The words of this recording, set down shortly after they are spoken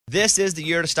This is the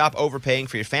year to stop overpaying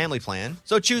for your family plan.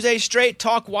 So choose a Straight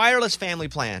Talk Wireless family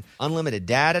plan. Unlimited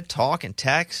data, talk, and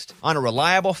text on a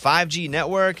reliable 5G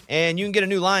network. And you can get a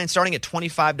new line starting at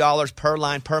 $25 per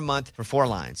line per month for 4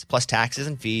 lines, plus taxes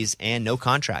and fees and no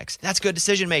contracts. That's good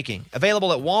decision making.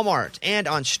 Available at Walmart and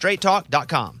on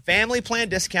straighttalk.com. Family plan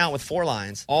discount with 4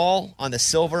 lines, all on the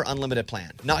Silver Unlimited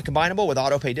plan. Not combinable with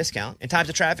auto pay discount. In times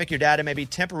of traffic, your data may be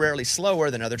temporarily slower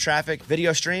than other traffic.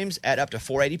 Video streams at up to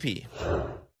 480p.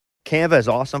 Canva is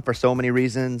awesome for so many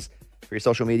reasons, for your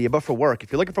social media, but for work.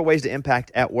 If you're looking for ways to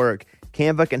impact at work,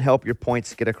 Canva can help your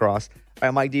points get across. All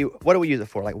right, Mike, what do we use it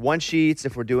for? Like one-sheets,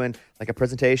 if we're doing like a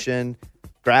presentation,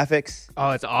 graphics? Oh,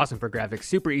 it's awesome for graphics.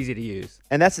 Super easy to use.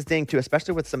 And that's the thing, too,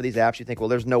 especially with some of these apps, you think, well,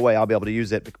 there's no way I'll be able to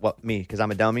use it. Well, me, because I'm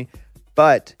a dummy.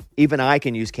 But even I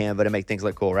can use Canva to make things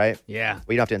look cool, right? Yeah. Well,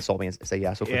 you don't have to insult me and say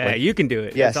yeah so quickly. Yeah, you can do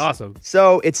it. Yes. It's awesome.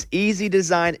 So it's easy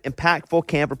design, impactful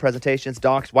Canva presentations,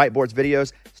 docs, whiteboards,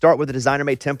 videos. Start with a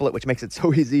designer-made template, which makes it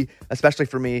so easy, especially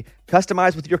for me.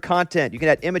 Customize with your content. You can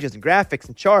add images and graphics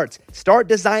and charts. Start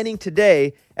designing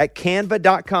today at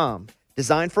canva.com.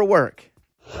 Design for work.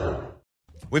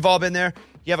 We've all been there.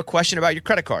 You have a question about your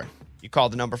credit card. You call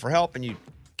the number for help and you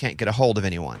can't get a hold of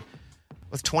anyone.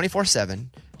 With 24/7,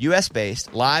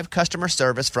 U.S.-based live customer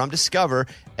service from Discover,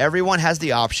 everyone has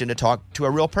the option to talk to a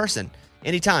real person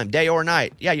anytime, day or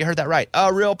night. Yeah, you heard that right.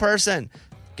 A real person.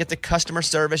 Get the customer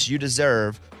service you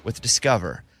deserve with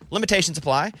Discover. Limitations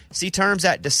apply. See terms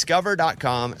at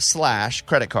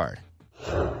discover.com/credit card.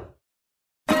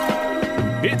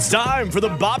 It's time for the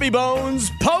Bobby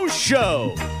Bones Post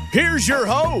Show. Here's your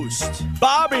host,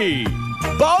 Bobby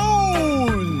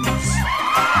Bones.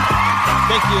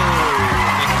 Thank you.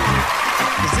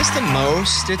 Is this the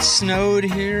most it snowed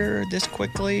here this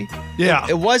quickly? Yeah.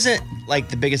 It wasn't like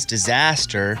the biggest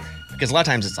disaster because a lot of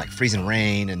times it's like freezing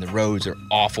rain and the roads are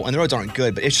awful. And the roads aren't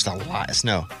good, but it's just a lot of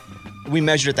snow. We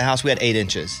measured at the house, we had 8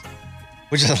 inches,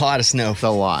 which is a lot of snow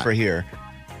for here.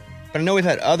 But I know we've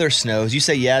had other snows. You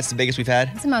say, yeah, it's the biggest we've had?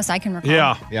 It's the most I can recall.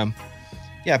 Yeah.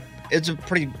 Yeah, it's a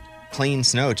pretty clean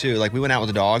snow, too. Like, we went out with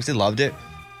the dogs. They loved it.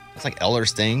 It's like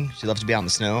Eller's thing. She loves to be out in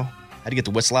the snow. I had to get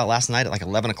the whistle out last night at like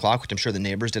 11 o'clock, which I'm sure the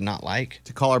neighbors did not like.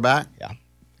 To call her back? Yeah.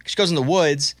 She goes in the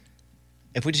woods.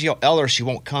 If we just yell Eller, she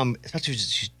won't come, especially if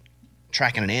she's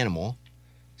tracking an animal.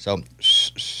 So,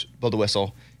 blow the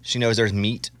whistle. She knows there's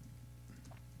meat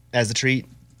as the treat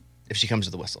if she comes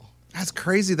to the whistle. That's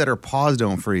crazy that her paws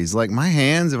don't freeze. Like my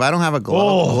hands, if I don't have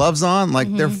gloves on,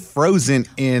 like they're frozen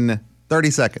in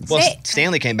 30 seconds. Well,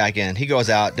 Stanley came back in. He goes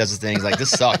out, does his things like,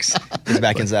 this sucks. He's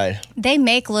back inside. They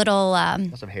make little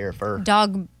Lots of hair, fur.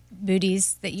 dog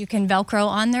booties that you can Velcro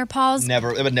on their paws. It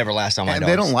would never last on my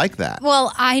dogs. They don't like that.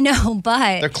 Well, I know,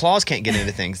 but Their claws can't get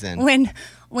into things then.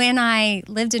 when I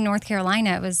lived in North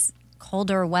Carolina, it was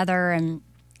colder weather, and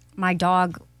my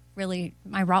dog,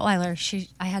 my Rottweiler,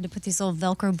 I had to put these little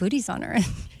Velcro booties on her. And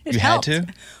it helped. Had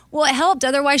to? Well, it helped.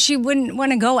 Otherwise, she wouldn't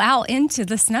want to go out into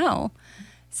the snow.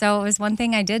 So it was one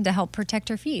thing I did to help protect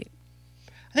her feet.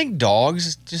 I think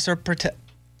dogs just are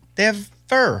they have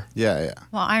fur. Yeah.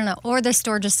 Well, I don't know. Or the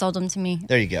store just sold them to me.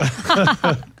 There you go.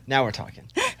 Now we're talking.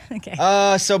 Okay.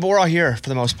 But we're all here for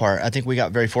the most part. I think we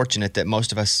got very fortunate that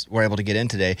most of us were able to get in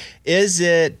today.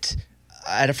 I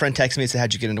had a friend text me and said,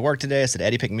 how'd you get into work today? I said,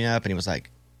 Eddie picked me up, and he was like,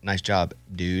 nice job,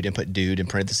 dude, and put dude in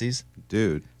parentheses.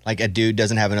 Dude. Like a dude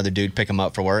doesn't have another dude pick him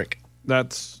up for work.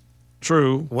 That's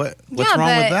true. What's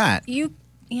wrong with that?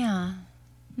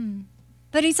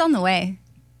 But he's on the way.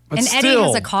 But and Eddie still.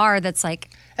 has a car that's like...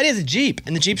 Eddie has a Jeep,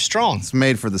 and the Jeep's strong. It's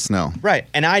made for the snow. Right,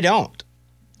 and I don't.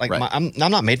 Like, Right. I'm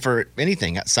not made for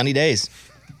anything. Got sunny days.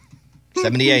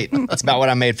 78. That's about what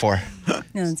I'm made for. No,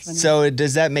 that's funny. So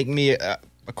does that make me,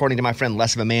 according to my friend,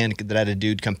 less of a man that I had a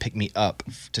dude come pick me up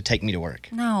to take me to work?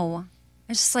 No.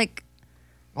 It's just like...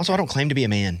 Also, I don't claim to be a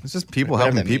man. It's just people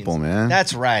Whatever helping that people, means. man.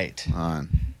 That's right. Come on.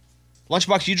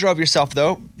 Lunchbox, you drove yourself,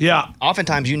 though. Yeah.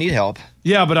 Oftentimes, you need help.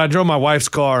 Yeah, but I drove my wife's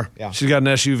car. Yeah. She's got an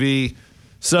SUV.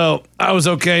 So I was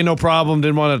okay, no problem.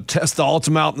 Didn't want to test the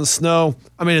Altima out in the snow.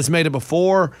 I mean, it's made it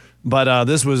before, but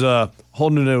this was a whole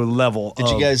new level. Did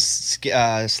you guys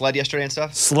sled yesterday and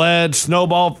stuff? Sled,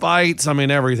 snowball fights, I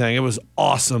mean, everything. It was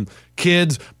awesome.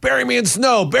 Kids, bury me in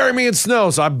snow, bury me in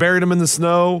snow. So I buried them in the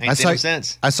snow. Ain't seen no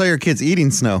sense. I saw your kids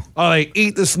eating snow. Oh, they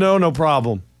eat the snow, no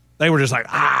problem. They were just like,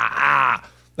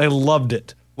 They loved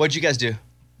it. What'd you guys do?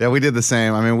 Yeah, we did the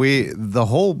same. I mean,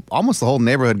 almost the whole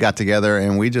neighborhood got together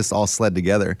and we just all sled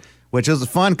together, which was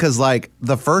fun because like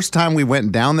the first time we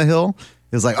went down the hill,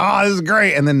 it was like, oh, this is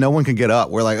great. And then no one could get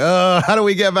up. We're like, how do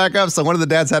we get back up? So one of the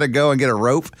dads had to go and get a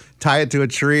rope, tie it to a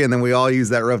tree, and then we all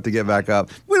used that rope to get back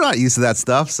up. We're not used to that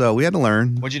stuff, so we had to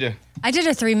learn. What'd you do? I did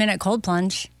a 3-minute cold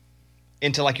plunge.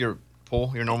 Into like your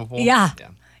pool, your normal pool? Yeah.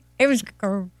 It was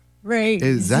crazy.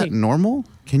 Is that normal?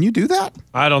 Can you do that?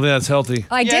 I don't think that's healthy.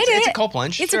 I did it's it. a cold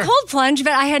plunge. It's Sure. a cold plunge,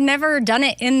 but I had never done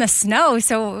it in the snow,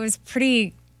 so it was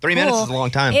pretty 3 minutes cool. is a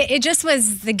long time. It just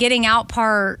was the getting out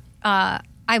part.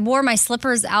 I wore my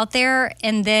slippers out there,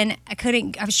 and then I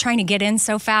was trying to get in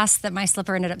so fast that my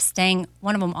slipper ended up staying,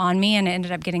 one of them on me, and it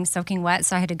ended up getting soaking wet,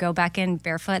 so I had to go back in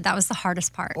barefoot. That was the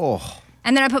hardest part. Oh.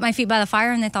 And then I put my feet by the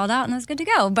fire, and they thawed out, and I was good to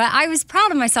go. But I was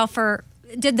proud of myself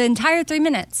did the entire 3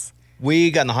 minutes.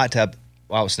 We got in the hot tub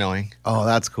while it was snowing Oh,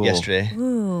 that's cool. yesterday.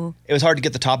 Ooh. It was hard to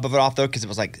get the top of it off though because it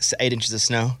was like 8 inches of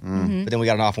snow. Mm-hmm. But then we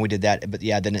got it off and we did that. But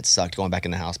yeah, then it sucked going back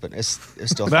in the house. But it's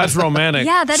still fun. That's romantic.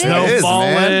 Yeah, that is. Snow It is,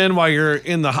 falling man. while you're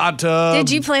in the hot tub. Did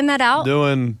you plan that out?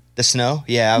 doing? The snow.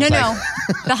 Yeah. I No, was no.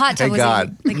 like, The hot tub Thank was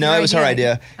God. like No, your it was her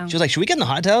idea. Oh. She was like, "Should we get in the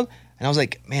hot tub?" And I was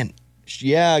like, "Man,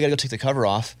 yeah, I gotta go take the cover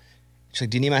off." She's like,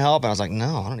 "Do you need my help?" And I was like,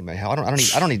 "No, I don't need my help.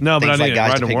 I don't need No, but things I like need it guys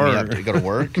right to to pick me work." up to go to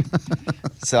work."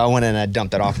 So I went in and I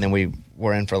dumped that off, and then we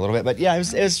were in for a little bit. But yeah, it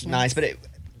was nice. But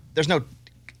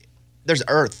there's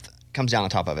earth comes down on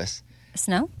top of us.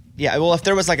 Snow? Yeah, well, if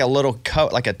there was like a little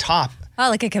coat, like a top, Oh,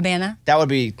 like a cabana. that would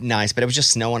be nice. But it was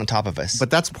just snow on top of us. But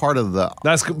that's part of the.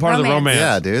 That's part of the romance.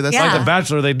 Yeah, dude. That's Yeah. like Like The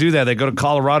Bachelor, they do that. They go to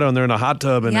Colorado and they're in a hot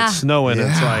tub and Yeah. it's snowing.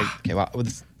 Yeah. It's like, okay, well,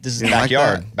 this is You like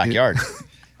backyard. that? Backyard.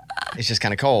 It's just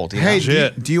kind of cold. You Hey, know?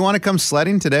 Shit. do you want to come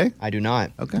sledding today? I do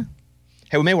not. Okay.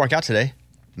 Hey, we may work out today.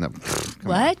 No.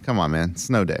 What? Come on, man.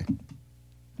 Snow day.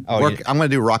 Oh, I'm going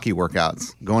to do Rocky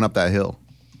workouts going up that hill.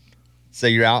 so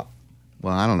you're out?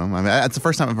 Well, I don't know. I mean, that's the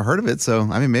first time I've ever heard of it. So,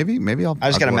 I mean, maybe I'll. I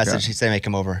just I'll got a work message. out. He said they may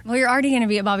come over. Well, you're already going to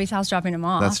be at Bobby's house dropping him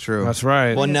off. That's true. that's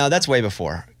right. Well, no, that's way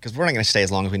before because we're not going to stay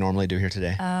as long as we normally do here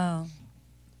today. Oh.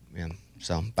 Yeah.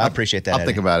 So I appreciate that. I'll think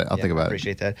Eddie. about it. I'll Yeah, think about it.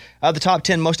 Appreciate that. The top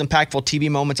 10 most impactful TV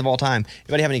moments of all time.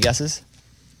 Anybody have any guesses?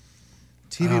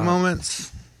 TV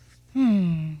moments.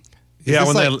 yeah,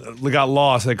 this when they got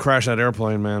lost, they crashed that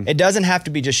airplane, man. It doesn't have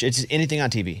to be just it's anything on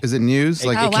TV. Is it news?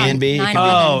 Like Oh, it wow. can be. 9/11.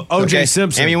 Oh, O.J. Okay.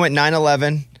 Simpson. Amy went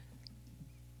 9/11.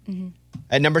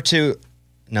 At number 2,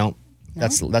 no,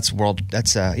 that's world.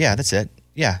 That's that's it.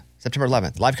 Yeah, September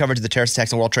 11th. Live coverage of the terrorist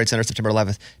attacks on World Trade Center, September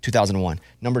 11th, 2001.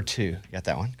 Number 2, you got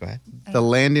that one. Go ahead. the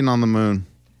landing on the moon.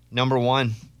 Number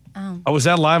 1, Oh, was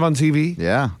that live on TV?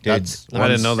 Yeah. dude. That's I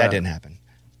didn't know that. didn't happen.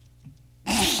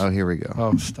 Oh, here we go.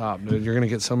 Oh, stop, dude. You're going to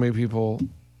get so many people.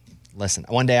 Listen,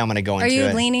 one day I'm going to go Are into you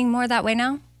it. leaning more that way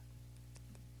now?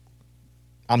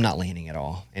 I'm not leaning at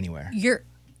all anywhere. You're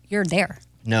there.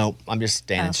 No, I'm just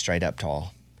standing Oh. straight up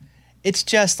tall. It's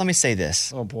just, let me say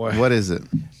this. Oh, boy. What is it?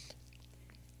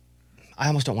 I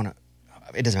almost don't want to.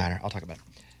 It doesn't matter. I'll talk about it.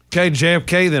 Okay,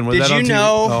 JFK then. Was Did that you on TV?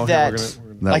 know Oh, here, that, we're gonna-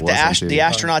 That like was on TV. the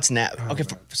astronauts now? Okay,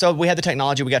 so we had the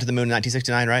technology. We got to the moon in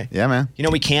 1969, right? Yeah, man. You know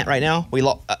we can't right now.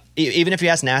 Even if you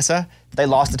ask NASA, they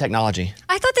lost the technology.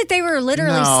 I thought that they were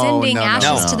literally No, sending no, no,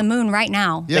 ashes no. to the moon right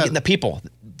now. Yeah. The people,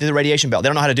 the radiation belt, they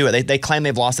don't know how to do it. They claim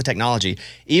they've lost the technology.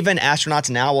 Even astronauts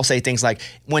now will say things like,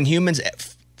 when humans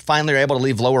finally are able to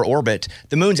leave lower orbit,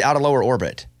 the moon's out of lower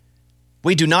orbit.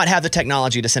 We do not have the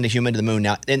technology to send a human to the moon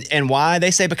now. And why?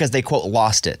 They say because they, quote,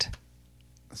 lost it.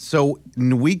 So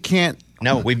we can't.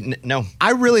 No, no.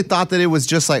 I really thought that it was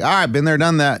just like, all right, been there,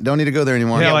 done that. Don't need to go there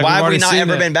anymore. Yeah, like Why we've have we already not seen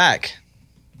ever that. been back?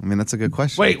 I mean, that's a good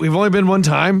question. Wait, we've only been one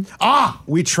time?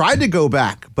 We tried to go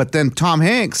back, but then Tom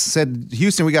Hanks said,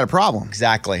 Houston, we got a problem.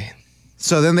 Exactly.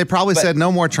 So then they probably said,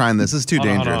 no more trying this. This is too Hold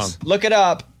on, hold dangerous. Look it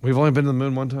up. We've only been to the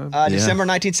moon one time? December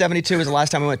 1972 was the last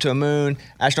time we went to a moon.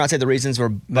 Astronauts say the reasons were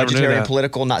budgetary and that.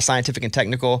 political, not scientific and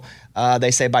technical.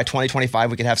 They say by 2025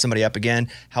 we could have somebody up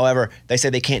again. However, they say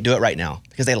they can't do it right now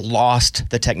because they lost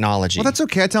the technology. Well, that's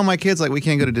okay. I tell my kids, like, we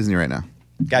can't go to Disney right now.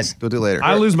 Guys, We'll do it later.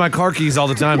 I lose my car keys all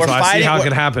the time, so I see how it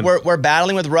could happen. We're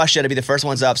battling with Russia to be the first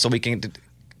ones up so we can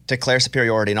declare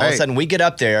superiority. And all of a Hey. sudden we get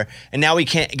up there, and now we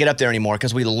can't get up there anymore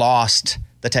because we lost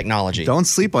the technology. Don't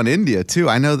sleep on India, too.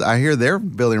 I hear they're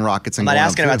building rockets and I'm not going up,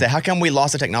 asking about too. that. How come we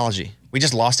lost the technology? We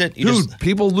just lost it? Dude,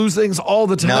 people lose things all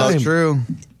the time. That's true.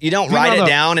 You don't You write know it the-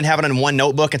 down and have it in one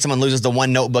notebook and someone loses the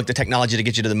one notebook, the technology to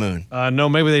get you to the moon. No,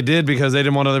 maybe they did because they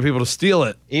didn't want other people to steal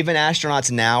it. Even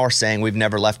astronauts now are saying we've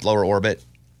never left lower orbit.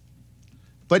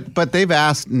 But they've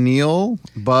asked Neil,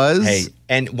 Buzz. Hey,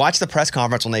 and watch the press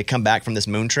conference when they come back from this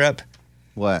moon trip.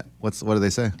 What do they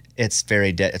say? It's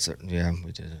very dead. Yeah,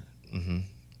 we did it.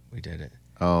 We did it.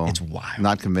 Oh, It's wild.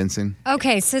 Not convincing.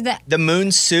 Okay, so that The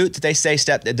moon suit that they say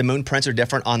the moon prints are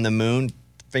different on the moon,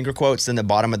 finger quotes, than the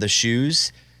bottom of the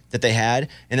shoes that they had.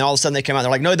 And then all of a sudden they come out and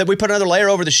they're like, no, that we put another layer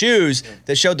over the shoes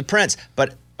that showed the prints.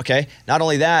 But okay, not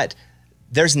only that,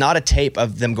 there's not a tape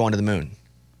of them going to the moon.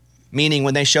 Meaning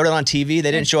when they showed it on TV,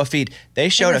 they didn't show a feed. They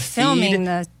showed were a feed. filming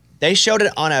the They showed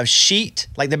it on a sheet,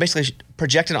 like they basically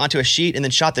projected it onto a sheet and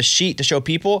then shot the sheet to show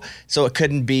people, so it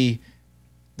couldn't be.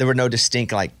 There were no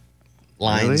distinct like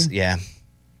lines. Really? Yeah,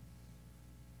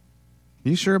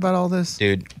 You sure about all this?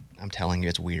 dude, I'm telling you,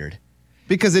 it's weird.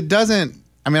 Because it doesn't.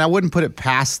 I mean, I wouldn't put it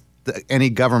past any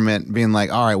government being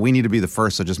like, all right, we need to be the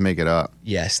first, so just make it up.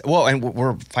 Yes. Well, and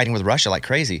we're fighting with Russia like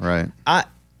crazy. Right.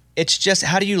 It's just,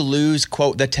 how do you lose,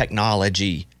 quote, the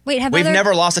technology? Wait, We've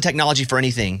never lost the technology for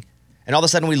anything. And all of a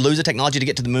sudden we lose the technology to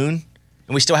get to the moon?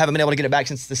 And we still haven't been able to get it back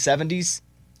since the 70s?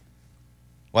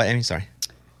 What, Amy? Sorry.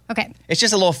 Okay. It's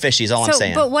just a little fishy is all I'm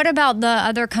saying. But what about the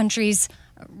other countries,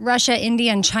 Russia,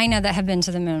 India, and China that have been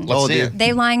to the moon? Let's see you. it.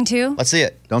 They lying too? Let's see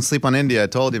it. Don't sleep on India. I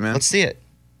told you, man. Let's see it.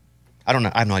 I don't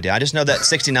know. I have no idea. I just know that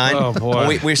 69, Oh, boy.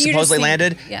 when we just supposedly think-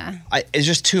 landed, yeah. it's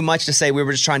just too much to say we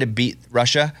were just trying to beat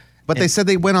Russia. But they said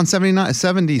they went on 70 And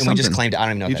something. we just claimed it. I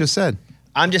don't even know You that. just said.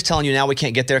 I'm just telling you now we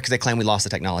can't get there because they claim we lost the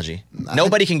technology.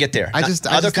 Nobody can get there. I just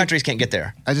Other think- countries can't get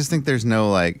there. I just think there's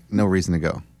no reason to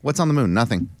go. What's on the moon?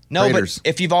 Nothing. No, Craters. but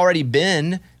if you've already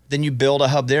been, then you build a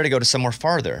hub there to go to somewhere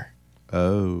farther.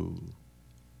 Oh.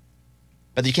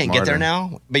 But you can't get there Smarter.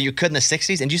 now. But you could in the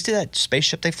 60s. And did you see that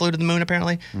spaceship they flew to the moon,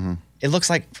 apparently? Mm-hmm. It looks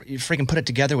like you freaking put it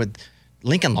together with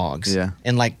Lincoln logs Yeah.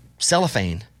 and like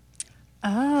cellophane.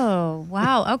 Oh,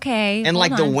 wow. Okay. And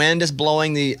like Hold the on. wind is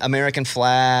blowing the American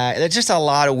flag. There's just a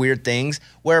lot of weird things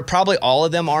where probably all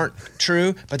of them aren't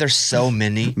true, but there's so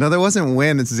many. No, there wasn't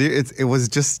wind. It was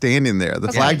just standing there.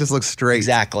 The flag just looks straight.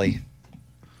 Exactly.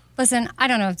 Listen, I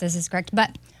don't know if this is correct,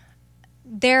 but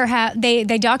they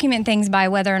document things by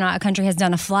whether or not a country has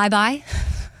done a flyby.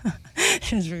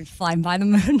 Just flying by the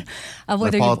moon.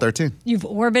 Whether Apollo 13. You've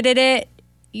orbited it,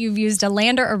 you've used a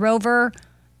lander, a rover,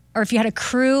 or if you had a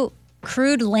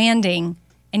crewed landing.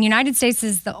 And United States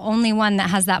is the only one that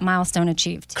has that milestone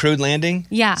achieved. Crewed landing?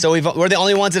 Yeah. So we're the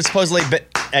only ones that supposedly been,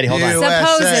 Eddie, hold on. USA.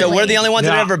 Supposedly. So we're the only ones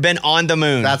that Yeah. have ever been on the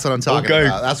moon. That's what I'm talking Okay.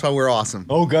 about. That's why we're awesome.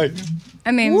 Okay.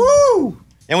 I mean,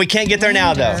 And we can't get there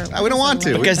now, though, We don't want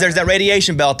to. because there's that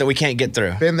radiation belt that we can't get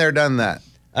through. Been there, done that.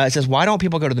 It says, why don't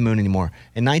people go to the moon anymore?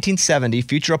 In 1970,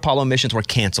 future Apollo missions were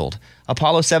canceled.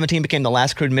 Apollo 17 became the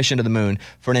last crewed mission to the moon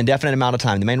for an indefinite amount of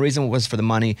time. The main reason was for the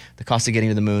money. The cost of getting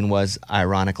to the moon was,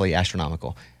 ironically,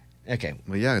 astronomical. Okay.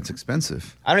 Well, yeah, it's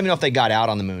expensive. I don't even know if they got out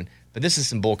on the moon, but this is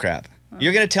some bullcrap.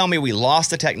 You're going to tell me we lost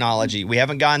the technology. We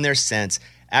haven't gotten there since.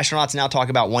 Astronauts now talk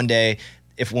about one day,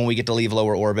 when we get to leave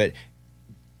lower orbit.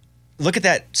 Look at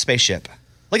that spaceship.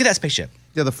 Look at that spaceship.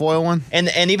 Yeah, the foil one. And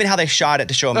even how they shot it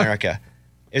to show America.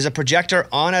 There's a projector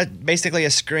on basically a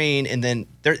screen, and then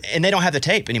they don't have the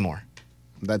tape anymore.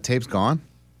 That tape's gone.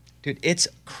 Dude, it's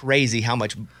crazy how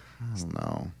much.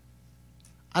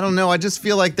 I don't know. I just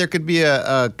feel like there could be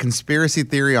a conspiracy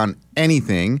theory on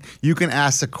anything. You can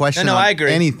ask a question No, on I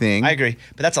agree. anything. I agree,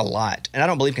 but that's a lot, and I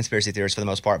don't believe conspiracy theories for the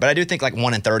most part. But I do think like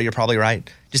 1 in 30 are probably right.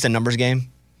 Just a numbers game.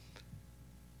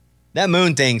 That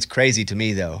moon thing's crazy to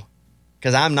me though,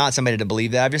 because I'm not somebody to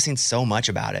believe that. I've just seen so much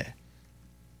about it.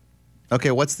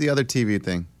 Okay, what's the other TV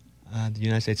thing? The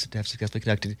United States have successfully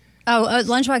conducted.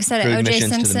 Lunchbox said Crewed it. O.J.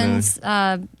 missions to the moon.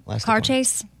 Simpson's Last car one.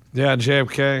 chase. Yeah,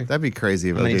 JFK. That'd be crazy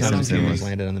if How many O.J. times Simpson have was you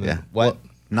landed on the moon? Yeah. What? Well,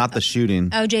 not the shooting.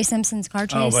 O.J. Simpson's car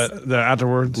Oh, chase. but the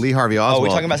afterwards. Lee Harvey Oh, Oswald. we're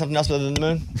talking about something else other than the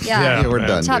moon? yeah. Yeah, we're man.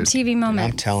 done. Top dude. TV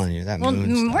moment. I'm telling you, that Well,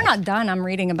 moon we're stuff. not done. I'm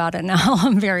reading about it now.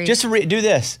 I'm very. Just do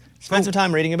this. Spend some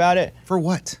time reading about it. For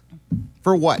what?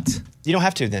 For what? You don't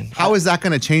have to then. How is that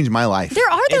going to change my life? there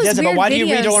are It those doesn't, weird but why do you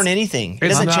read to videos. learn anything? It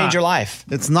It's doesn't not. change your life.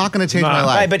 It's not going to change my Nah.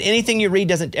 life. Right, but everything you read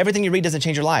doesn't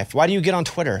change your life. Why do you get on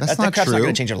Twitter? That's that not crap's not true.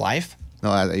 going to change your life.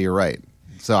 No, you're right.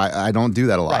 So I don't do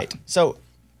that a lot. Right. So,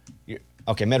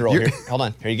 okay, mid-roll here. Hold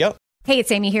on. Here you go. Hey,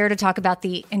 it's Amy here to talk about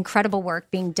the incredible work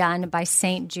being done by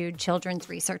St. Jude Children's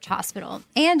Research Hospital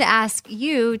and to ask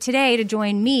you today to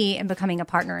join me in becoming a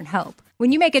partner in hope.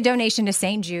 When you make a donation to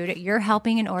St. Jude, you're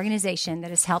helping an organization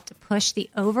that has helped push the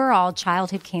overall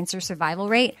childhood cancer survival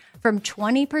rate from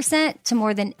 20% to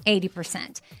more than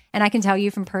 80%. And I can tell you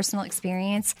from personal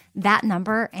experience, that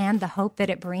number and the hope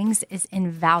that it brings is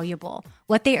invaluable.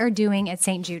 What they are doing at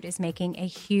St. Jude is making a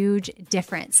huge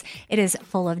difference. It is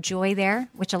full of joy there,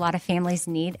 which a lot of families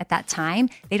need at that time.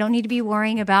 They don't need to be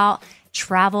worrying about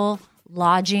travel,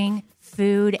 lodging,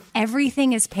 food.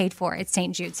 Everything is paid for at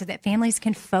St. Jude so that families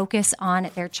can focus on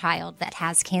their child that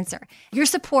has cancer. Your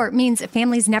support means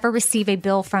families never receive a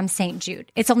bill from St.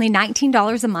 Jude. It's only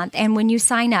 $19 a month, and when you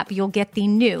sign up, you'll get the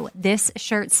new This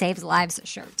Shirt Saves Lives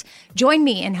shirt. Join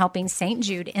me in helping St.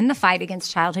 Jude in the fight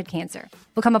against childhood cancer.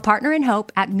 Become a partner in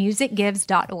hope at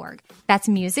musicgives.org. That's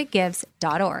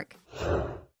musicgives.org.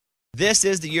 This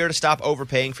is the year to stop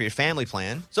overpaying for your family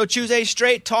plan. So choose a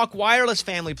Straight Talk Wireless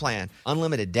family plan.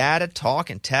 Unlimited data, talk,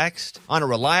 and text on a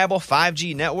reliable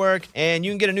 5G network. And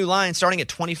you can get a new line starting at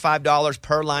 $25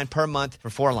 per line per month for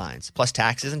 4 lines, plus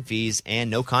taxes and fees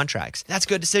and no contracts. That's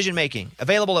good decision making.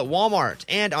 Available at Walmart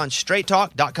and on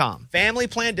straighttalk.com. Family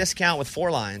plan discount with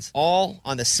 4 lines, all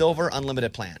on the Silver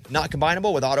Unlimited plan. Not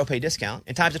combinable with auto pay discount.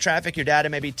 In times of traffic, your data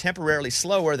may be temporarily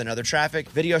slower than other traffic.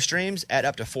 Video streams at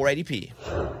up to 480p.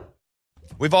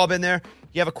 We've all been there.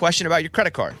 You have a question about your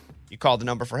credit card. You call the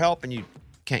number for help and you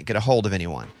can't get a hold of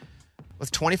anyone.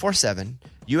 With 24/7,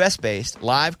 U.S.-based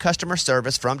live customer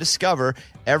service from Discover,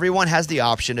 everyone has the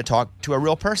option to talk to a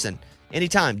real person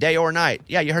anytime, day or night.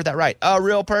 Yeah, you heard that right. A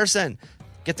real person.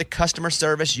 Get the customer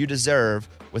service you deserve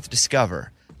with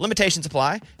Discover. Limitations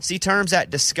apply. See terms at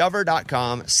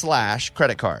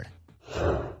discover.com/credit card.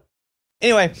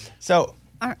 Anyway, so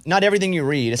not everything you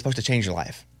read is supposed to change your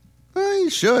life. You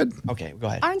should. Okay, go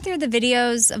ahead. Aren't there the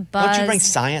videos of Buzz Don't you bring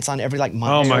science on every Monday?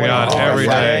 Oh my God, every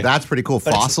day. That's pretty cool.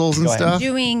 But Fossils and go ahead. stuff.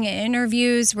 doing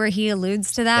interviews where he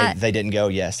alludes to that? They didn't go,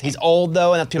 yes. He's old,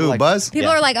 though, and people Who, like... Buzz? People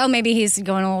Yeah. are like, oh, maybe he's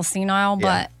going a little senile,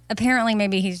 Yeah. but apparently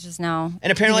maybe he's just now.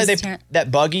 And apparently he just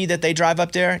that buggy that they drive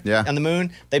up there Yeah. on the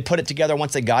moon, they put it together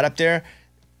once they got up there.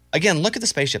 Again, look at the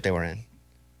spaceship they were in.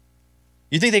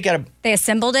 You think they got a... They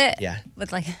assembled it? Yeah.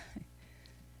 With like,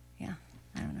 yeah,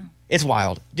 I don't know. It's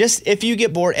wild. Just, if you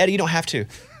get bored, Eddie, you don't have to.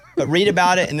 But read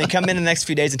about it and then come in the next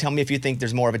few days and tell me if you think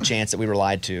there's more of a chance that we were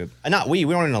lied to. Not we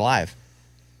weren't even alive.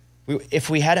 If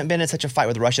we hadn't been in such a fight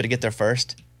with Russia to get there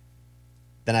first,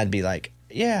 then I'd be like,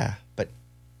 yeah, but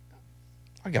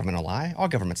our government will lie. All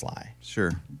governments lie.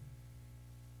 Sure.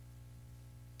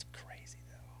 It's crazy,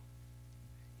 though.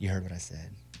 You heard what I said.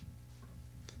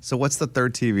 So what's the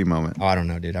third TV moment? Oh, I don't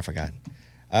know, dude. I forgot.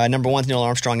 Number 1's Neil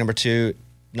Armstrong. Number 2,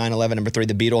 9/11. Number 3,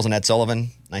 The Beatles and Ed Sullivan,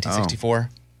 1964.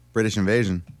 British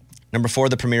invasion. Number 4,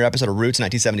 the premiere episode of Roots,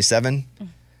 1977.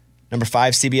 Number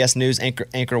 5, CBS News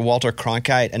anchor Walter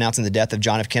Cronkite announcing the death of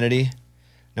John F. Kennedy.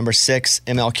 Number 6,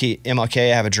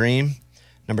 MLK, I Have a Dream.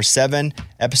 Number 7,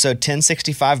 episode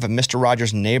 1065 of Mr.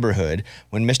 Rogers' Neighborhood,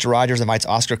 when Mr. Rogers invites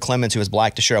Oscar Clemens, who is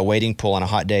black, to share a wading pool on a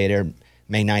hot day. It aired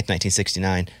May 9th,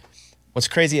 1969. What's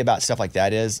crazy about stuff like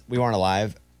that is we weren't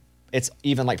alive. It's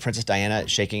even like Princess Diana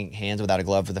shaking hands without a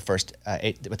glove with the first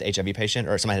with the HIV patient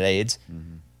or somebody had AIDS.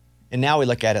 Mm-hmm. And now we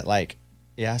look at it like,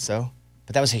 yeah, so.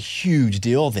 But that was a huge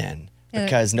deal then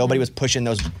because nobody was pushing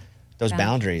those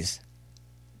boundaries.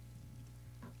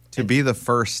 To be the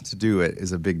first to do it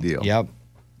is a big deal. Yep.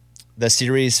 The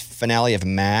series finale of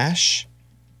MASH,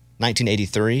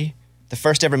 1983. The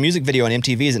first ever music video on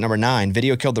MTV is at number 9.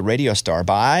 Video Killed the Radio Star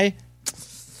by...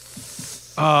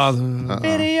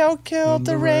 Video Killed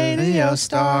the Radio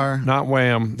Star. Not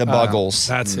Wham. The Buggles.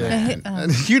 That's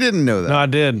it. You didn't know that. No, I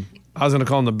did. I was going to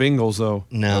call them the Bingles, though.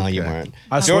 No, you weren't.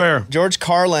 I swear. George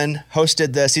Carlin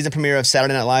hosted the season premiere of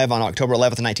Saturday Night Live on October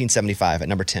 11th, 1975 at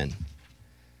number 10.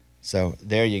 So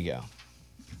there you go.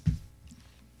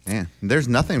 Man, there's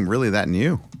nothing really that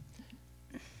new.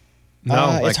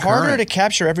 No. It's like harder current. to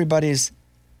capture everybody's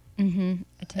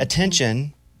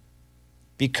attention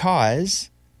because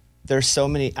there's so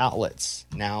many outlets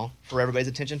now for everybody's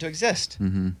attention to exist.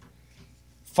 Mm-hmm.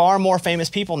 Far more famous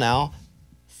people now,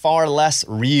 far less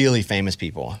really famous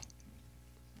people.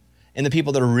 And the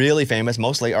people that are really famous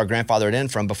mostly are grandfathered in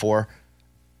from before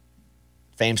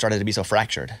fame started to be so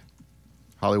fractured.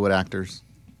 Hollywood actors.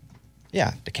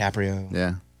 Yeah, DiCaprio.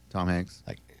 Yeah. Tom Hanks.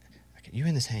 Like, you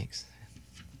and this Hanks.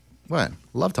 What?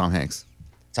 Love Tom Hanks.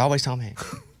 It's always Tom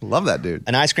Hanks. Love that dude.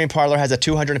 An ice cream parlor has a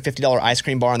 $250 ice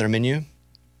cream bar on their menu.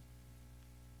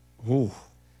 Ooh.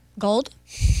 Gold?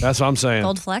 That's what I'm saying.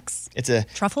 Gold Flex? It's a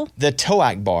Truffle? The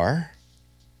Toac bar.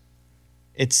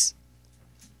 It's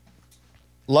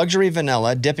luxury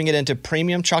vanilla, dipping it into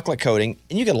premium chocolate coating,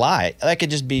 and you could lie. That could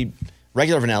just be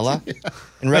regular vanilla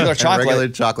and regular chocolate. Regular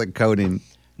chocolate coating.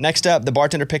 Next up, the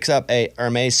bartender picks up a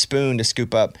Hermes spoon to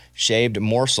scoop up shaved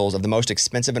morsels of the most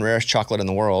expensive and rarest chocolate in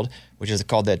the world, which is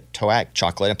called the Toac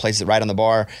chocolate, and places it right on the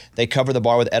bar. They cover the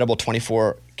bar with edible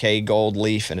 24K gold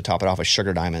leaf and to top it off with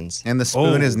sugar diamonds. And the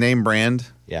spoon Oh. is name brand.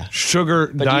 Yeah. Sugar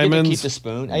But diamonds. you get to keep the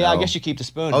spoon. Yeah, I No. guess you keep the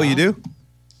spoon. Oh, huh? you do?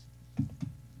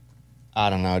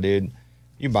 I don't know, dude.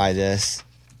 You buy this.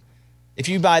 If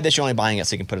you buy this, you're only buying it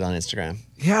so you can put it on Instagram.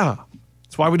 Yeah.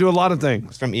 That's why we do a lot of things.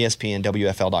 It's from ESPN,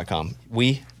 WFL.com.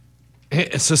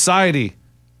 Society.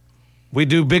 We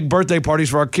do big birthday parties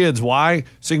for our kids. Why?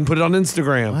 So you can put it on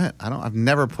Instagram. What? I've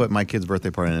never put my kid's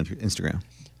birthday party on Instagram.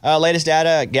 Latest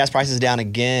data, gas prices down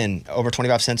again, over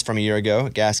 25 cents from a year ago.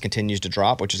 Gas continues to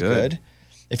drop, which is good.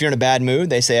 If you're in a bad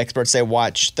mood, experts say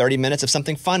watch 30 minutes of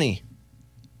something funny.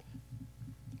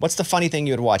 What's the funny thing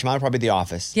you would watch? Mine would probably be The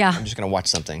Office. Yeah. I'm just going to watch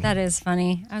something. That is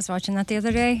funny. I was watching that the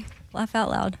other day. Laugh out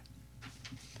loud.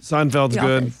 Seinfeld's The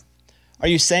good. Office. Are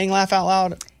you saying laugh out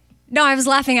loud? No, I was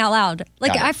laughing out loud.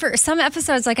 Like Got it. for some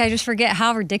episodes, like I just forget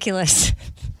how ridiculous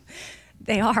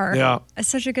they are. Yeah. It's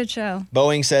such a good show.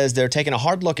 Boeing says they're taking a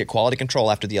hard look at quality control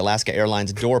after the Alaska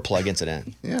Airlines door plug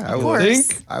incident. Yeah, I Of would course.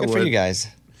 think. I Good would. for you guys.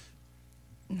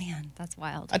 Man, that's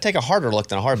wild. I'd take a harder look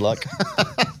than a hard look.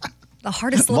 The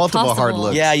hardest look Multiple possible. hard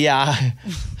looks. Yeah.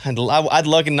 I'd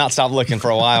look and not stop looking for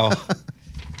a while.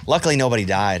 Luckily, nobody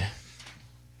died.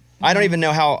 I don't even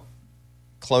know how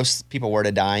close people were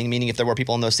to dying, meaning if there were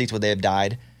people in those seats, would they have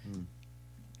died?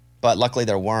 But luckily,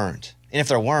 there weren't. And if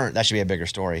there weren't, that should be a bigger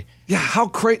story. Yeah, how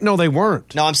crazy? No, they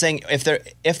weren't. No, I'm saying if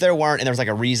there weren't and there was like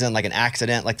a reason, like an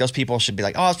accident, like those people should be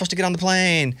like, oh, I was supposed to get on the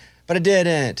plane, but it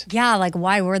didn't. Yeah, like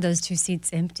why were those two seats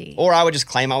empty? Or I would just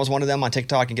claim I was one of them on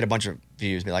TikTok and get a bunch of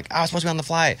views. Be like, I was supposed to be on the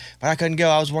flight, but I couldn't go.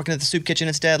 I was working at the soup kitchen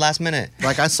instead last minute.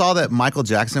 Like I saw that Michael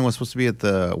Jackson was supposed to be at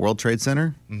the World Trade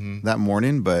Center that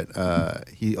morning, but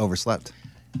he overslept.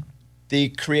 The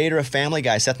creator of Family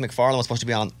Guy, Seth MacFarlane, was supposed to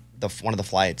be on one of the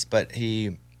flights, but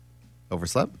he,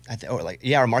 Overslept?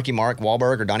 or Marky Mark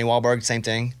Wahlberg or Donnie Wahlberg, same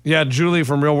thing. Yeah, Julie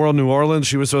from Real World New Orleans,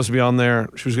 she was supposed to be on there.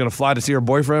 She was going to fly to see her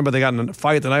boyfriend, but they got in a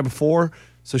fight the night before,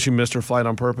 so she missed her flight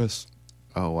on purpose.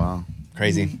 Oh wow.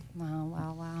 Crazy.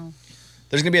 Wow.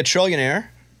 There's going to be a trillionaire.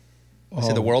 I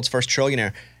said the world's first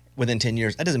trillionaire within 10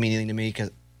 years. That doesn't mean anything to me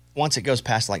because once it goes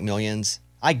past like millions,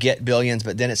 I get billions,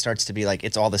 but then it starts to be like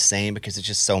it's all the same because it's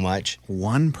just so much.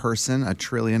 One person, a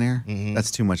trillionaire?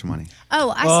 That's too much money.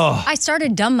 Oh, I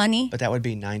started Dumb Money. But that would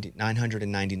be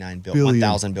 999 Billion.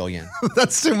 1,000 billion.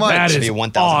 That's too much. That Should is be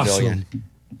 1,000 awesome. billion.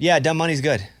 Yeah, dumb money's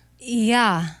good.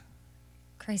 Yeah.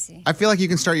 Crazy. I feel like you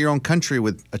can start your own country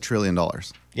with $1 trillion.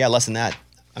 Yeah, less than that.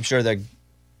 I'm sure the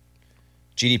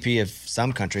GDP of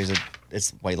some countries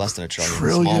it's way less than $1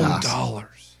 trillion. $1 Small. trillion.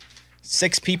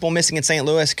 6 people missing in St.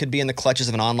 Louis could be in the clutches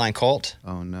of an online cult.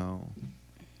 Oh no.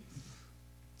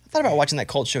 I thought about watching that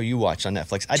cult show you watched on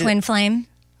Netflix. Twin Flame.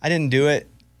 I didn't do it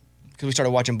because we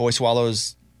started watching Boy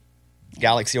Swallows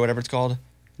Galaxy or whatever it's called.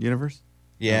 Universe?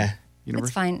 Yeah. Universe?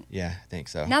 It's fine. Yeah, I think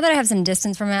so. Now that I have some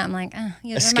distance from it, I'm like,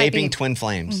 yeah, Escaping Twin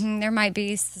Flames. There might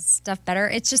be stuff better.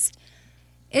 It's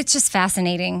just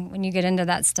fascinating when you get into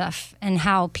that stuff and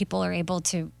how people are able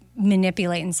to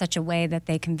manipulate in such a way that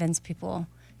they convince people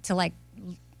to like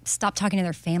stop talking to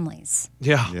their families.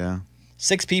 Yeah. Yeah.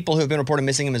 6 people who have been reported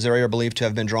missing in Missouri are believed to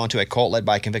have been drawn to a cult led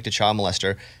by a convicted child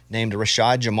molester named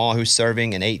Rashad Jamal, who's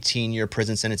serving an 18-year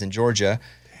prison sentence in Georgia.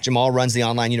 Jamal runs the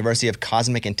online University of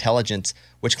Cosmic Intelligence,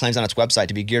 which claims on its website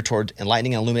to be geared toward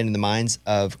enlightening and illuminating the minds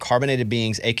of carbonated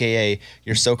beings, a.k.a.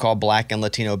 your so-called black and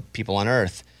Latino people on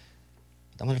Earth.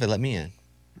 I wonder if they let me in.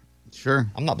 Sure.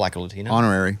 I'm not black or Latino.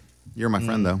 Honorary. You're my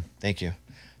friend though. Thank you.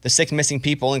 The 6 missing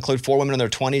people include 4 women in their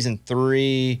 20s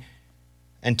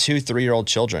and 2 3-year-old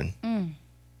children.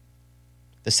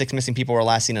 The 6 missing people were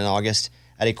last seen in August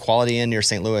at a Quality Inn near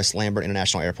St. Louis Lambert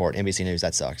International Airport. NBC News,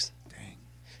 that sucks. Dang.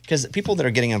 Because people that are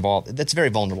getting involved, that's very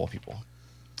vulnerable people.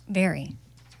 Very.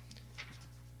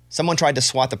 Someone tried to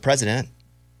swat the president.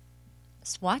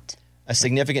 SWAT? A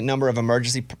significant number of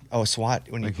emergency, SWAT,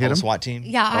 when you Like call hit a him? SWAT team.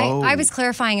 Yeah, Oh. I was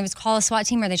clarifying it was called a SWAT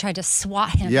team or they tried to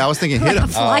swat him. Yeah, I was thinking hit him.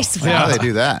 Fly swat. How do they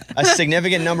do that? A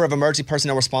significant number of emergency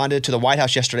personnel responded to the White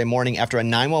House yesterday morning after a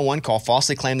 911 call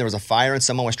falsely claimed there was a fire and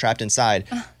someone was trapped inside.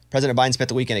 President Biden spent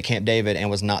the weekend at Camp David and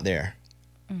was not there.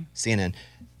 CNN.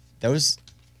 Those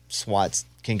SWATs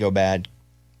can go bad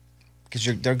because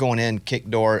they're going in, kick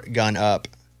door, gun up.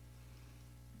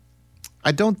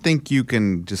 I don't think you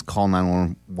can just call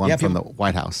 911 Yeah, from people- the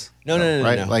White House. No,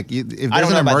 Right? no. Like, if I there's don't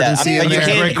know an about that. emergency But in you there,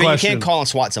 Great can't, but you question. can't call and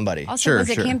SWAT somebody. Also, Sure, was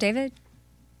it sure. Camp David?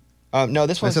 No,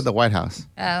 this I was said the White House.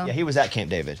 Oh. Yeah, he was at Camp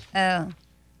David. Oh.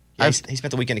 Yeah, he spent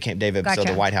the weekend at Camp David, so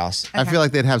Gotcha. the White House. I Okay. feel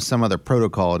like they'd have some other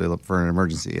protocol for an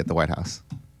emergency at the White House.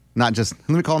 Not just,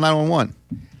 let me call 911.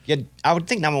 Yeah, I would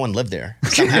think 911 lived there.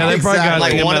 Yeah, they probably got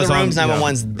Like one of the EMS rooms, on-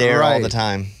 911's there all Right. the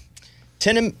time.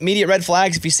 10 immediate red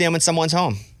flags if you see them in someone's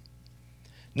home.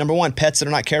 Number 1, pets that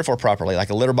are not cared for properly, like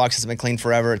a litter box has been cleaned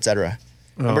forever, etc.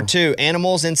 Number 2,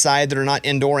 animals inside that are not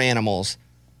indoor animals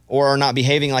or are not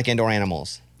behaving like indoor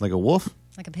animals. Like a wolf?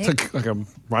 Like a It's pig? like a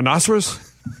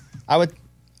rhinoceros. I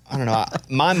don't know.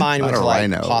 My mind went Not a to like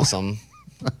rhino. possum.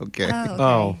 Okay. Oh,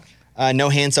 okay. Oh. No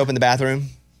hand soap in the bathroom.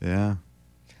 Yeah.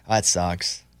 Oh, that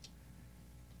sucks.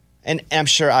 And I'm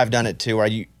sure I've done it too, where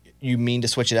you mean to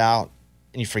switch it out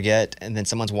and you forget, and then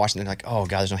someone's washing it, and they're like, oh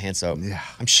God, there's no hand soap. Yeah.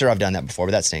 I'm sure I've done that before,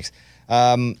 but that stinks.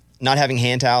 Not having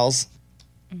hand towels.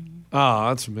 Oh,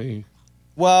 that's me.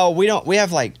 Well, we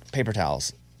have like paper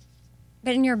towels.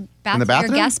 But in your the your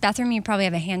bathroom? guest bathroom, you probably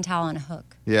have a hand towel and a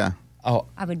hook. Yeah. Oh,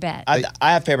 I would bet. I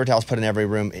have paper towels put in every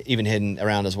room, even hidden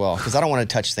around as well, because I don't want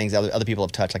to touch things other people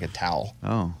have touched, like a towel.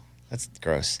 Oh. That's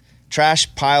gross.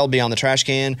 Trash piled beyond the trash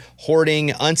can,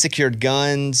 hoarding, unsecured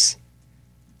guns,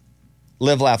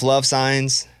 live, laugh, love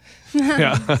signs.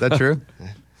 Yeah. Is that true?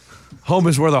 Home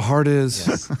is where the heart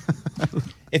is.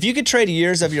 If you could trade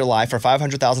years of your life for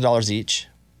 $500,000 each,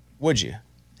 would you?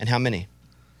 And how many?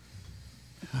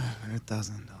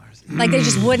 $100,000. Like they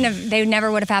just wouldn't have. They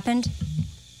never would have happened.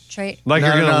 Trade. Like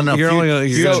you're gonna, you're only gonna,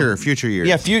 you're gonna- Future years.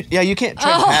 Yeah, you can't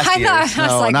trade Oh, past I years. thought I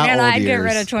was No, like, not man, old I'd get years.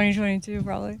 rid of 2022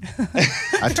 probably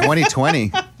 2020.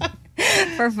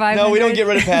 for 500. No, we don't get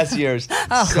rid of past years.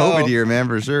 COVID year, man,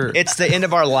 for sure. It's the end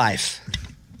of our life.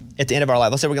 At the end of our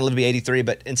life. Let's say we're going to live to be 83,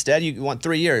 but instead you want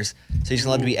 3 years. So you're just going to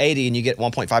live to be 80 and you get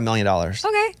 $1.5 million.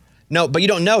 Okay. No, but you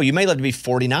don't know. You may live to be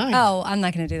 49. Oh, I'm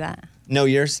not going to do that. No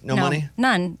years? No money?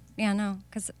 None. Yeah, no.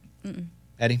 Because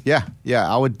Eddie? Yeah.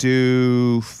 I would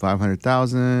do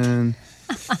 500,000.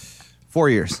 4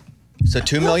 years. So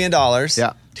 $2 million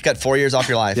Yeah. to cut 4 years off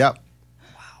your life. Yep.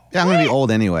 Yeah, I'm gonna be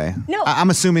old anyway. No. I'm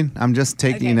assuming. I'm just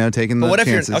taking, Okay. taking But the what if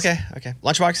chances. you're, okay.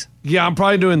 Lunchbox? yeah, I'm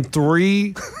probably doing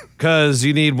 3 because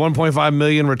you need 1.5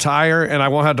 million retire, and I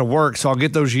won't have to work, so I'll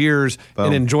get those years Boom.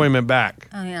 and enjoyment back.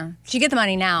 oh yeah, so you get the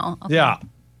money now. Okay. Yeah.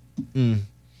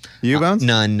 You, Bones?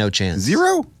 None, no chance.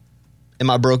 0? In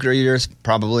my broker years,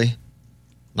 probably.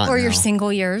 Not Or now. your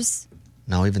single years.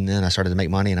 No, even then I started to make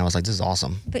money and I was like, this is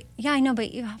awesome. But yeah, I know.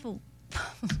 But you have a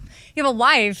you have a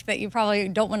wife that you probably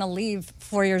don't want to leave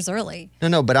 4 years early.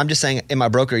 No, but I'm just saying in my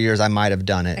broker years, I might have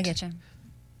done it. I get you.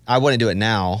 I wouldn't do it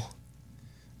now.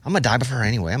 I'm going to die before her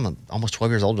anyway. I'm almost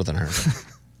 12 years older than her.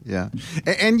 Yeah.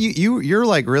 And you're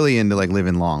like really into like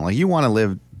living long. Like you want to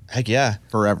live Heck yeah.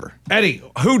 forever. Eddie,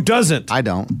 who doesn't? I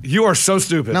don't. You are so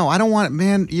stupid. No, I don't want,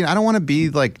 man. I don't want to be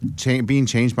like being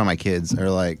changed by my kids or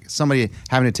like somebody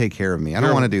having to take care of me. I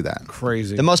don't want to do that.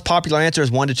 Crazy. The most popular answer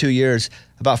is 1 to 2 years.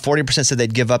 About 40% said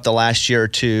they'd give up the last year or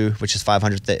two, which is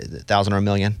 500,000 or a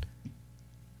million.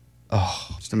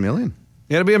 Just $1 million.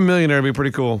 Yeah, to be a millionaire would be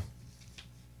pretty cool.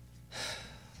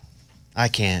 I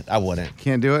can't. I wouldn't.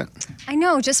 Can't do it. I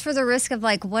know, just for the risk of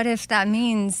like, what if that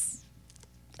means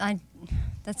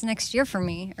that's next year for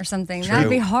me or something? That'd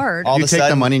be hard. All You of a take the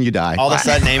sudden- money and you die. All of a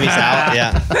sudden, Amy's out.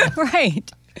 Yeah. Right.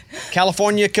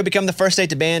 California could become the first state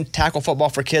to ban tackle football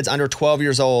for kids under 12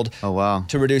 years old. Oh, wow.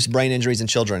 To reduce brain injuries in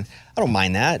children. I don't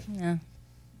mind that. Yeah.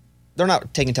 They're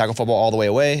not taking tackle football all the way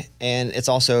away, and it's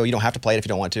also you don't have to play it if you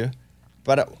don't want to.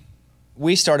 But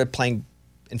we started playing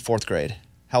in 4th grade.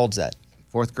 How old's that?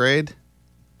 4th grade.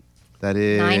 That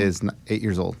is 8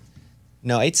 years old.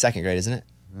 No, 8's 2nd grade, isn't it?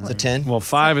 So 10. Well,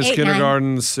 5 is 8, 9.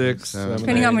 kindergarten, 6, 7,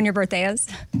 Depending on 8. when your birthday is.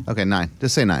 Okay, 9.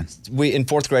 Just say 9. We in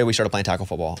 4th grade we started playing tackle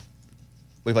football.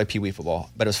 We played pee-wee football,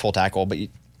 but it was full tackle. But you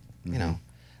know,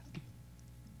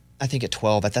 I think at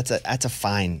 12 that's a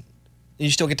fine. You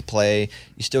still get to play.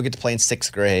 You still get to play in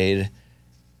 6th grade.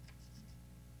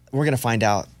 We're gonna find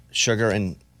out sugar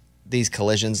and these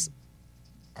collisions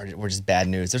were just bad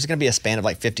news. There's gonna be a span of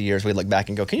like 50 years. We look back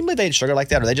and go, can you believe they ate sugar like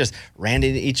that? Or they just ran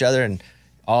into each other and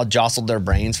all jostled their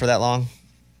brains for that long?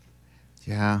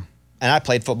 Yeah. And I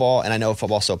played football, and I know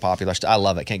football's so popular. I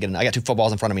love it. Can't get enough. I got 2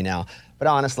 footballs in front of me now. But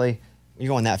honestly, you're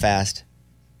going that fast,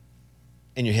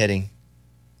 and you're hitting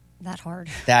That hard.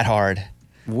 that hard.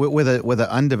 With an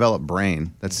undeveloped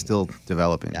brain that's still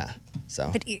developing. Yeah. So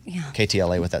But yeah.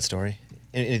 KTLA with that story.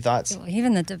 Any thoughts?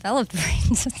 Even the developed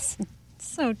brains, it's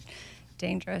so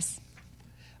dangerous.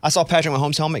 I saw Patrick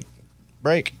Mahomes' helmet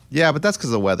break. Yeah, but that's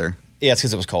because of weather. Yeah, it's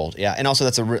because it was cold. Yeah, and also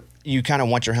you kind of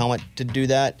want your helmet to do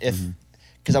that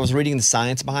because I was reading the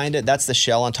science behind it. That's the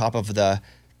shell on top of the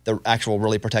actual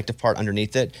really protective part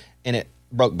underneath it, and it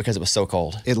broke because it was so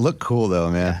cold. It looked cool though,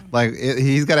 man. Like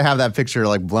he's got to have that picture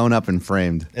like blown up and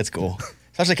framed. It's cool,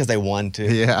 especially because they won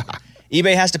too. Yeah.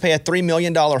 eBay has to pay a $3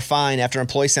 million fine after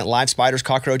employees sent live spiders,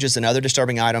 cockroaches, and other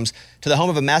disturbing items to the home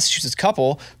of a Massachusetts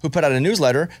couple who put out a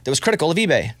newsletter that was critical of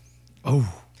eBay.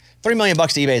 Oh. $3 million to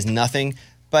eBay is nothing,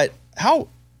 but how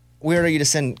weird are you to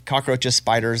send cockroaches,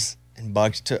 spiders, and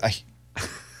bugs to?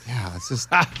 Yeah, it's just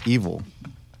evil.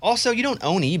 Also, you don't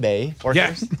own eBay. Or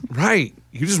Yeah, right.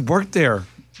 You just worked there.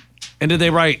 And did they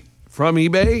write from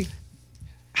eBay?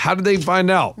 How did they find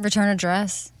out? Return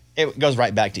address. It goes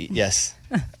right back to yes.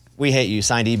 We hate you.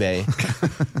 Signed eBay.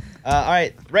 All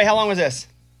right, Ray. How long was this?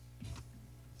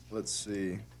 Let's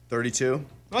see. 32?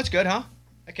 Oh, that's good, huh?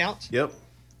 That counts. Yep.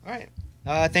 All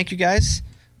right. Thank you, guys.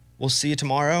 We'll see you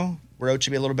tomorrow. Road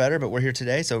should be a little better, but we're here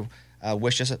today, so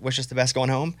wish us the best going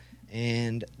home.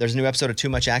 And there's a new episode of Too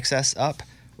Much Access up,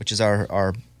 which is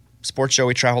our sports show.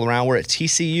 We travel around. We're at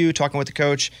TCU talking with the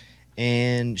coach,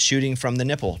 and shooting from the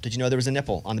nipple. Did you know there was a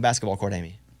nipple on the basketball court,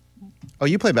 Amy? Oh,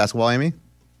 you play basketball, Amy?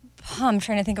 Oh, I'm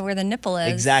trying to think of where the nipple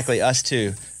is. Exactly, us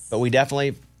too. But we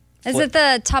definitely... Is it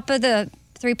the top of the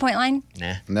 3-point line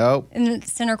Nah. Nope. in the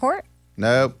center court?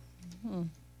 Nope.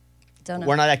 Don't know.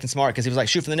 We're not acting smart because he was like,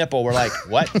 shoot from the nipple. We're like,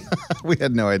 what? We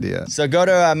had no idea. So go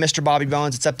to Mr. Bobby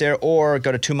Bones. It's up there. Or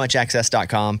go to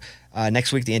toomuchaccess.com.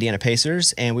 Next week, the Indiana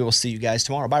Pacers. And we will see you guys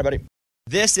tomorrow. Bye, buddy.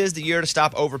 This is the year to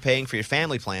stop overpaying for your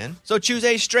family plan. So choose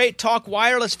a Straight Talk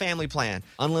Wireless family plan.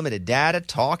 Unlimited data,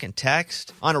 talk, and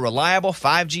text on a reliable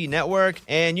 5G network.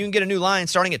 And you can get a new line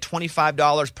starting at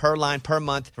 $25 per line per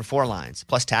month for 4 lines,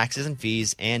 plus taxes and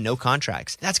fees and no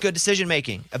contracts. That's good decision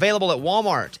making. Available at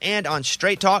Walmart and on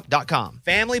straighttalk.com.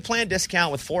 Family plan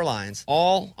discount with 4 lines,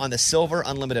 all on the Silver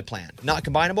Unlimited plan. Not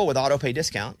combinable with auto pay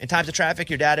discount. In times of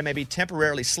traffic, your data may be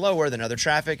temporarily slower than other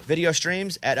traffic. Video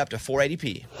streams at up to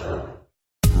 480p.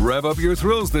 Rev up your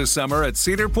thrills this summer at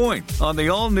Cedar Point on the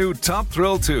all-new Top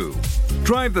Thrill 2.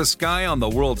 Drive the sky on the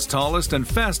world's tallest and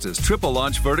fastest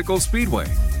triple-launch vertical speedway.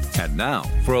 And now,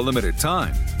 for a limited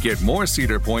time, get more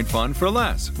Cedar Point fun for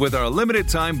less with our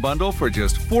limited-time bundle for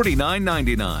just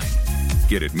 $49.99.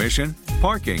 Get admission,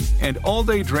 parking, and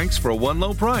all-day drinks for one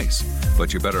low price.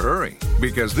 But you better hurry,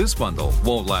 because this bundle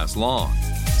won't last long.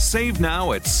 Save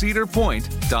now at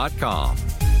cedarpoint.com.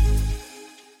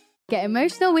 Get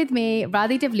emotional with me,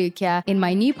 Radhi Devlukia, in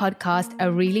my new podcast, A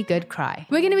Really Good Cry.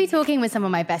 We're going to be talking with some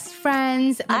of my best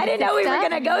friends. I didn't know we were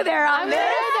going to go there on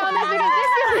this.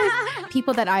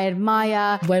 People that I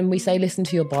admire. When we say listen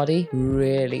to your body,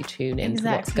 really tune into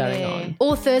what's going on.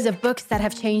 Authors of books that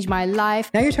have changed my life.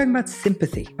 Now you're talking about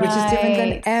sympathy, which is different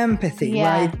than empathy,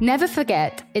 right? Never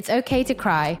forget, it's okay to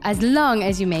cry as long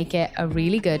as you make it a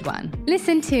really good one.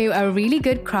 Listen to A Really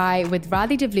Good Cry with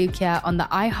Radhi Devlukia on the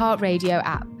iHeartRadio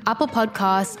app, Apple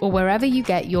Podcasts, or wherever you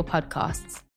get your podcasts.